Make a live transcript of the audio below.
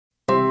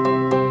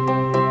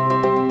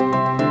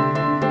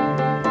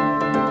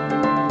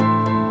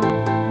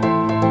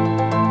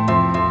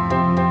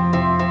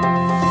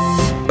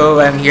Hello,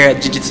 I'm here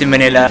at Jiu Jitsu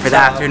Manila for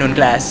the afternoon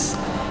class.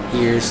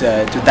 Here's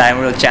two-time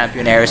world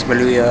champion Eros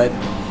Jess,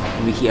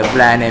 Wiki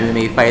Plan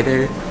MMA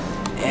fighter,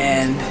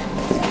 and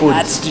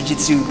that's Jiu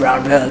Jitsu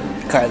brown belt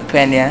Carlo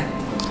Pena.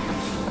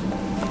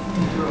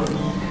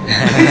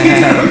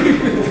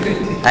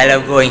 I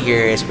love going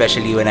here,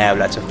 especially when I have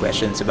lots of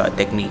questions about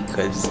technique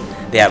because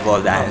they have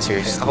all the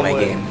answers to my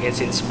game.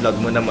 Since vlog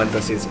mo naman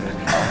to, since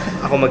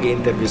ako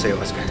mag-i-interview sa'yo,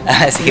 Oscar.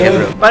 Sige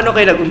bro. Paano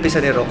kayo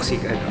nag-umpisa ni Roxi?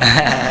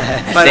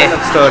 Paano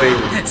nag-story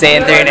mo? Sa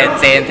internet.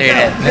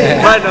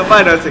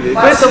 Paano? Sige,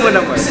 kwento mo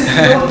naman.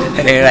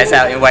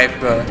 Nasa yung wife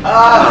ko.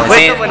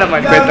 Kwento mo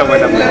naman.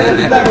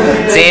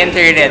 Sa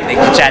internet,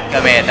 nag-chat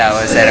kami,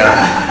 tapos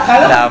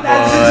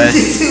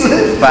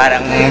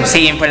parang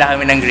same pala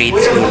kami ng grade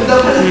school.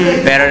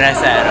 Pero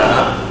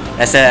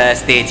nasa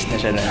stage na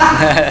siya na.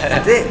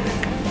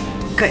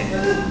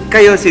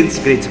 Kayo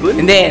since grade school?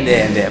 Hindi.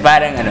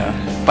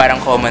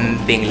 Parang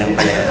common thing lang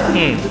pala.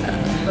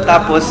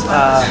 Tapos,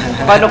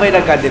 paano kayo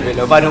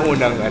nagka-develop? Paano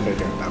unang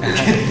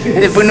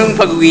Nung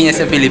pag-uwi niya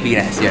sa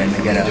Pilipinas, yun.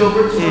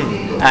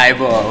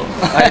 Eyeball.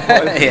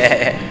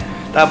 Yeah.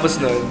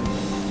 Tapos nun?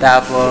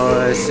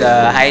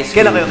 High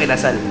school. Kailan kayo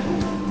kinasal?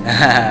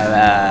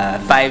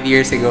 5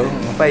 years ago.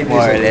 5 years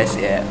more or ago. less,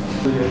 yeah.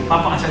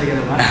 Papakasal ka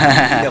naman?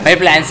 May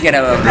plans ka na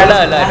ba?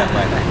 Wala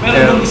naman.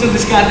 Meron bang gustong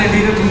diskarte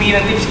dito,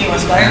 tumira tips ni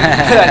Oscar?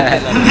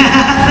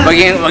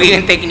 Wag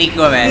yung technique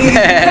ko, man.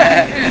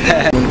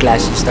 When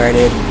class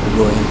started,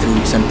 we're going through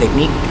some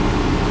technique,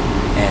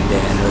 and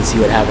then we'll see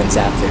what happens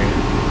after.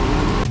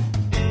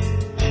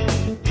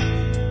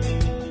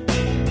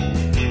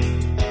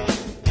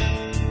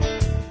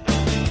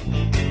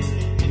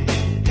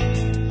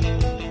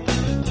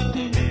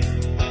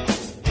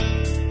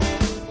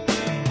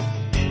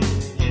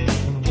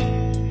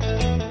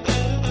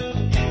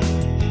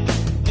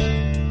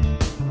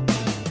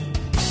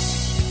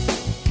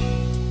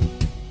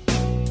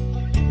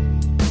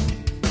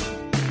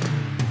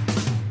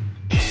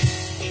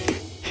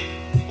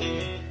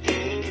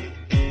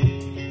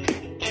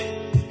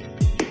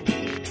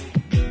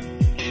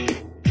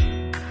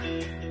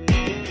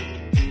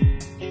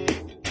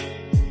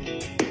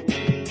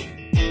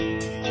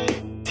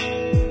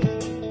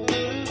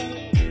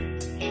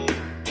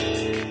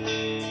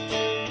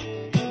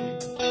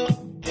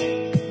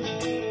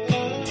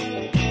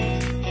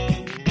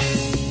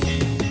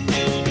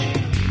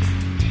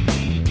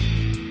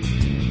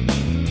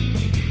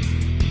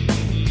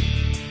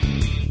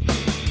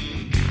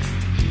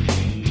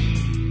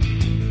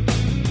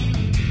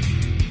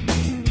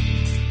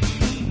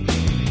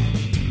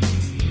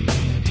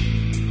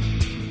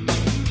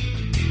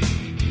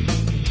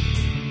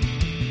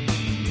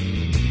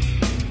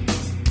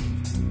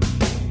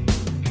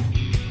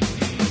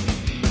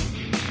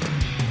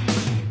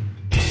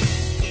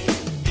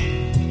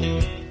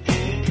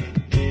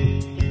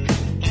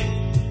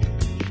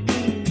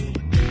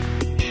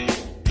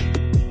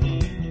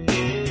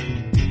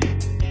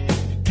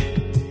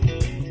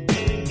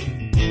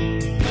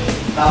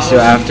 So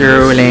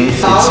after rolling,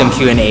 did some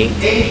Q&A.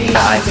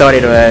 I thought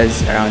it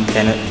was around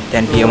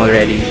 10 p.m.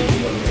 already.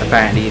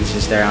 Apparently it's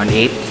just around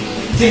 8.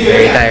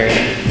 Very tired.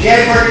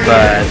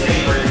 But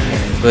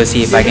we'll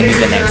see if I can do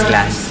the next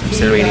class. I'm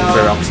still waiting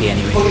for Roxi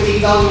anyway.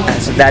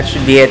 So that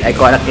should be it. I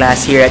caught a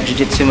class here at Jiu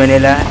Jitsu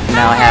Manila.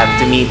 Now I have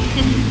to meet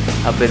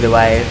up with the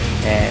wife.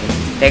 And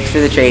thanks for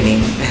the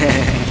training.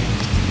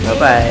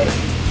 Bye-bye.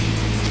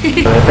 So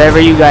if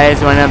ever you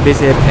guys want to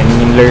visit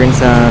and learn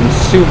some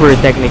super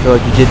technical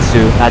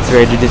Jiu-Jitsu, that's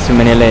where Jiu-Jitsu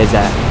Manila is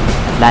at.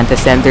 Atlanta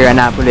Center,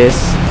 Annapolis.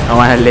 I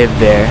want to live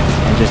there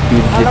and just do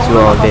Jiu-Jitsu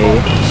all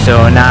day.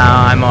 So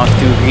now I'm off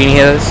to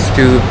Greenhills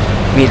to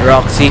meet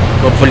Roxi.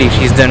 Hopefully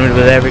she's done with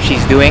whatever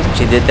she's doing.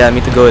 She did tell me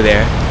to go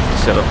there.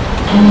 So,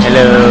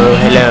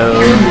 hello.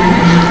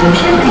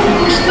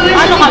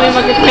 Ano kami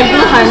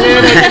magkikwentuhan?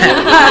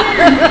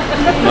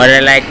 What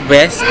I like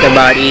best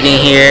about training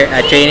here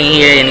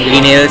in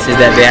Greenhills is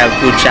that they have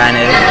food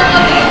channel.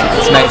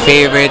 It's my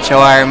favorite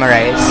shawarma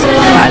rice.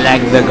 I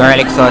like the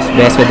garlic sauce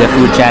best with the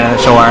food channel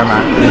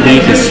shawarma. The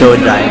beef is so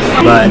dry,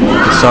 but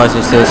the sauce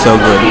is still so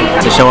good.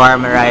 It's a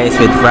shawarma rice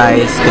with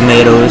fries,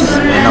 tomatoes,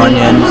 and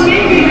onions.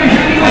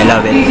 I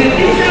love it.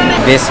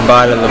 This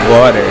bottle of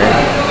water,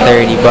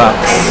 30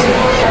 bucks.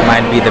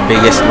 Might be the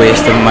biggest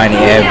waste of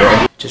money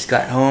ever. Just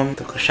got home,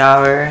 took a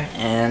shower,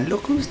 and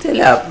look who's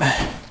still up.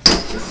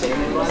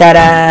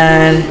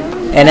 Ta-da!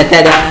 And a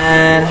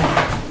ta-da!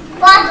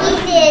 What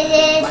is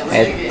this?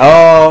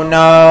 Oh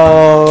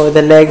no!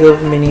 The Lego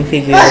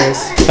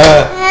minifigures.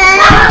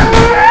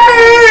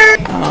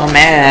 Oh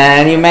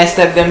man, you messed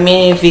up the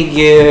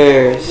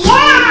minifigures.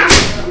 Yeah!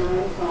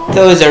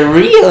 Those are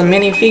real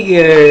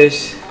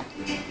minifigures.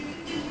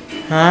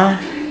 Huh?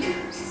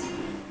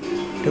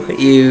 Look at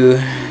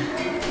you.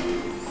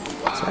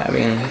 So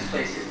having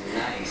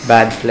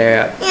bad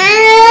flare up.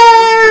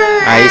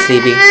 Are you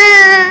sleeping?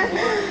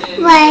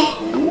 Why?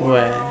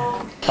 What?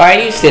 Why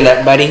are you still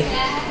up, buddy?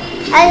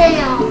 I don't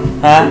know.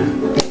 Huh?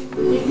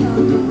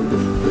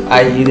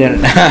 You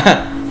don't.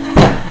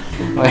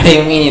 What do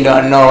you mean you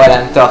don't know what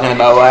I'm talking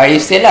about? Why are you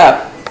still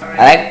up?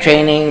 I like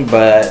training,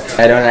 but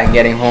I don't like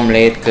getting home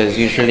late because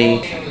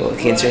usually both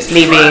kids are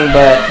sleeping,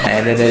 but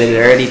I did it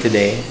early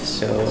today,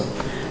 so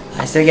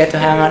I still get to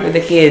hang out with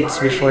the kids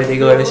before they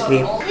go to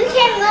sleep. You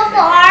can move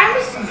the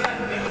arms.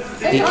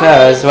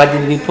 Because what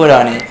did we put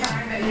on it?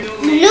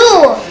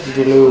 Glue.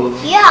 Glue.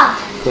 Yeah.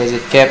 Because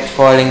it kept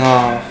falling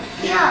off.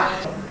 Yeah.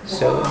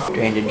 So,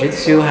 train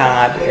Jiu-Jitsu,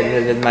 hang out a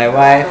little with my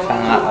wife,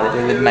 hang out a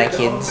little with my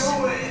kids.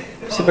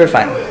 Super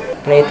fun.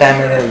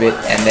 Playtime a little bit,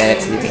 and then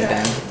it's sleeping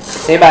time.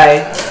 Say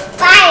bye.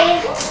 Bye.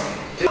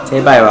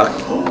 Say bye,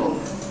 Roxi.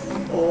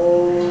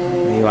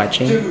 Are you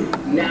watching?